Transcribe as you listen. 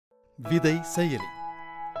விதை செயலி.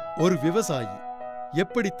 ஒரு விவசாயி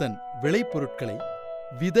எப்படி தன் விளைபொருட்களை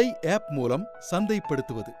விதை ஆப் மூலம்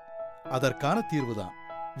சந்தைப்படுத்துவது, அதற்கான தீர்வுதான்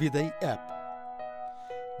விதை ஆப்.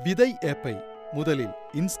 விதை ஆப்பை முதலில்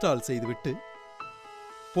இன்ஸ்டால் செய்துவிட்டு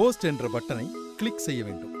போஸ்ட் என்ற பட்டனை கிளிக் செய்ய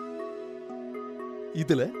வேண்டும்.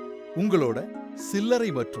 இதுல உங்களோட சில்லறை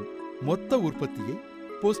மற்றும் மொத்த உற்பத்தியை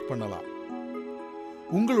போஸ்ட் பண்ணலாம்.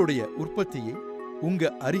 உங்களுடைய உற்பத்தியை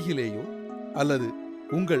உங்க அருகிலேயோ அல்லது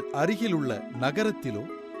உங்கள் அருகிலுள்ள நகரத்திலோ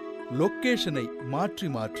லொக்கேஷனை மாற்றி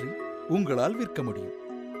மாற்றி உங்களால் விற்க முடியும்.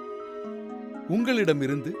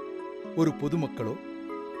 உங்களிடமிருந்து ஒரு பொதுமக்களோ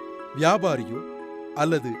வியாபாரியோ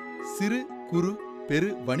அல்லது சிறு குறு பெரு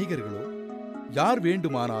வணிகர்களோ யார்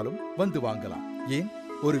வேண்டுமானாலும் வந்து வாங்கலாம். ஏன்,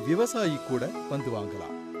 ஒரு விவசாயி கூட வந்து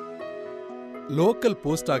வாங்கலாம். லோக்கல்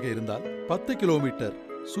போஸ்டாக இருந்தால் 10 கிலோமீட்டர்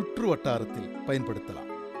சுற்று வட்டாரத்தில்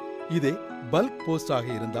பயன்படுத்தலாம். இதே பல்க் போஸ்டாக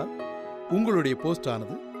இருந்தால் உங்களுடைய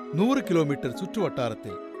போஸ்டானது 100 கிலோமீட்டர் சுற்று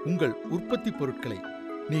வட்டாரத்தில் உங்கள் உற்பத்தி பொருட்களை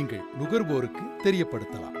நீங்கள் நுகர்வோருக்கு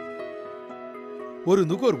தெரியப்படுத்தலாம். ஒரு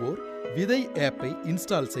நுகர்வோர் விதை ஆப்பை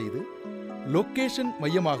இன்ஸ்டால் செய்து லொக்கேஷன்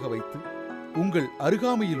மையமாக வைத்து உங்கள்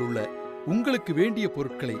அருகாமையில் உள்ள உங்களுக்கு வேண்டிய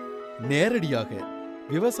பொருட்களை நேரடியாக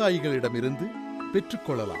விவசாயிகளிடமிருந்து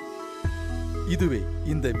பெற்றுக்கொள்ளலாம். இதுவே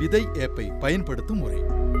இந்த விதை ஆப்பை பயன்படுத்தும் முறை.